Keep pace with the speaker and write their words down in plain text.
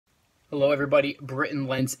Hello everybody, Britton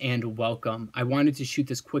Lentz and welcome. I wanted to shoot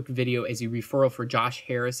this quick video as a referral for Josh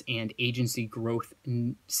Harris and Agency Growth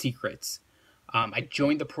Secrets. I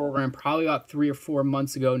joined the program probably about 3 or 4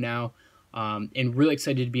 months ago now, and really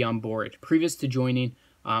excited to be on board. Previous to joining,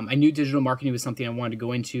 I knew digital marketing was something I wanted to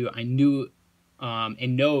go into. I knew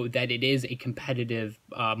and know that it is a competitive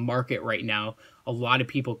market right now. A lot of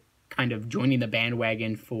people kind of joining the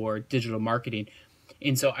bandwagon for digital marketing.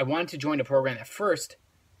 And so I wanted to join a program that first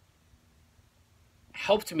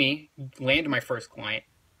helped me land my first client,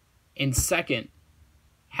 and second,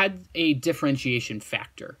 had a differentiation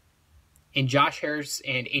factor. And Josh Harris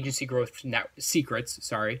and Agency Growth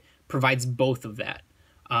Secrets, provides both of that.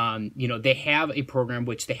 They have a program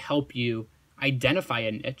which they help you identify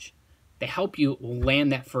a niche, they help you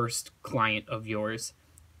land that first client of yours,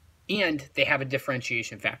 and they have a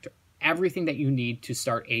differentiation factor. Everything that you need to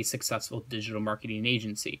start a successful digital marketing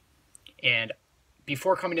agency. And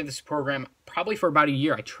before coming to this program, probably for about a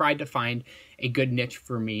year, I tried to find a good niche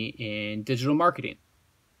for me in digital marketing.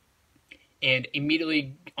 And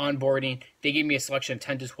immediately onboarding, they gave me a selection of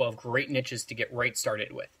 10 to 12 great niches to get right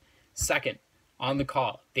started with. Second, on the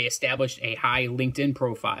call, they established a high LinkedIn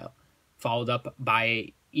profile, followed up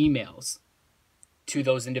by emails to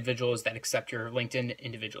those individuals that accept your LinkedIn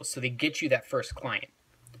individuals. So they get you that first client.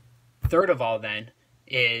 Third of all then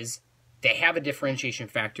is they have a differentiation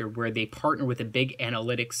factor where they partner with a big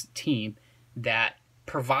analytics team that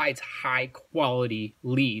provides high quality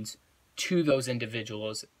leads to those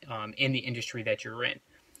individuals in the industry that you're in.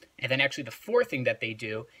 And then actually the fourth thing that they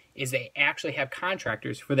do is they actually have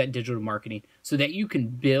contractors for that digital marketing so that you can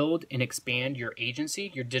build and expand your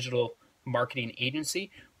agency, your digital marketing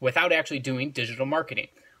agency, without actually doing digital marketing.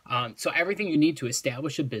 So everything you need to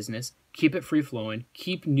establish a business, keep it free flowing,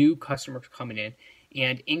 keep new customers coming in,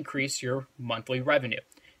 and increase your monthly revenue.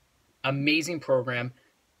 Amazing program.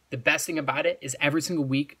 The best thing about it is every single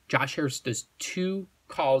week, Josh Harris does 2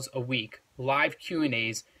 calls a week, live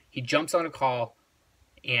Q&As. He jumps on a call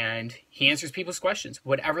and he answers people's questions,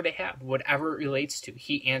 whatever they have, whatever it relates to,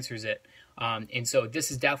 he answers it. And so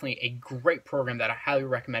this is definitely a great program that I highly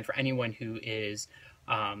recommend for anyone who is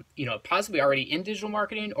possibly already in digital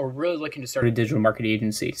marketing or really looking to start a digital marketing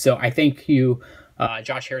agency. So I thank you,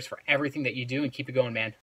 Josh Harris, for everything that you do, and keep it going, man.